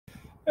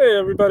Hey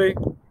everybody,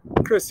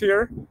 Chris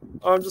here.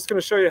 I'm just going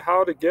to show you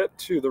how to get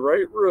to the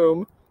right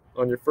room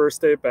on your first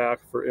day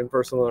back for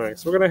in-person learning.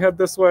 So we're going to head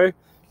this way.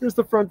 Here's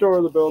the front door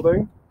of the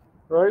building,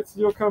 right?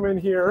 So you'll come in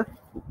here,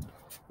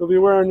 you'll be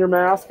wearing your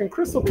mask, and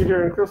Chris will be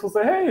here, and Chris will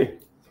say, hey,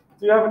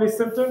 do you have any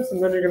symptoms?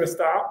 And then you're going to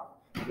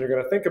stop, you're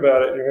going to think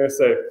about it, you're going to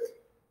say,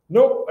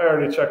 nope, I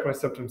already checked my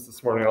symptoms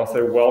this morning. I'll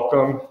say,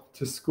 welcome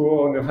to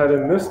school, and you'll head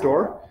in this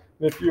door.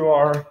 And if you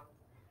are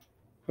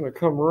going to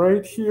come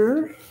right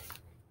here,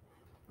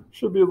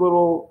 should be a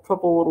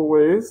couple little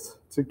ways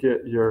to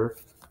get your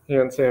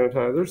hand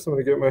sanitizer. So I'm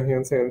going to get my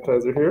hand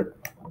sanitizer here.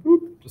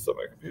 Oop, just set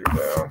my computer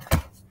down. I'm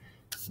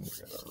going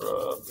to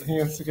rub the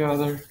hands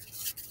together,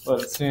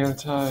 let it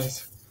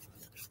sanitize.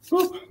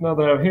 Oop, now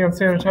that I have hand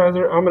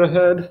sanitizer, I'm going to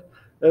head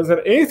as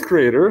an 8th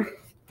grader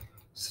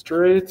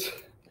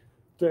straight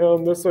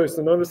down this way.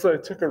 So notice I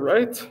took a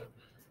right.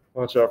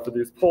 Watch out for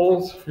these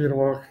poles. You're going to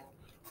walk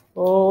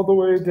all the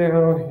way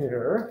down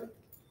here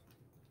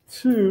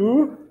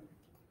to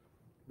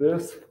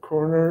this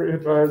corner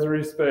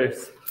advisory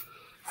space.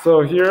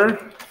 So here,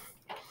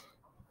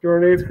 if you're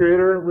an 8th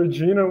grader,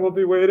 Regina will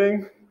be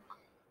waiting.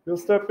 You'll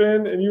step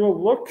in and you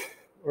will look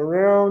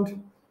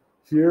around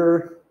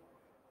here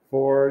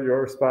for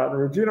your spot. And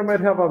Regina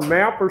might have a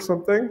map or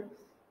something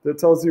that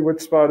tells you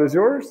which spot is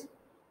yours,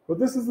 but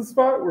this is the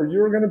spot where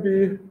you're going to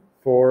be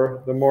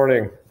for the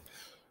morning.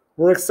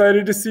 We're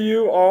excited to see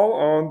you all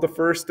on the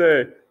first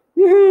day.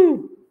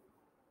 Woohoo!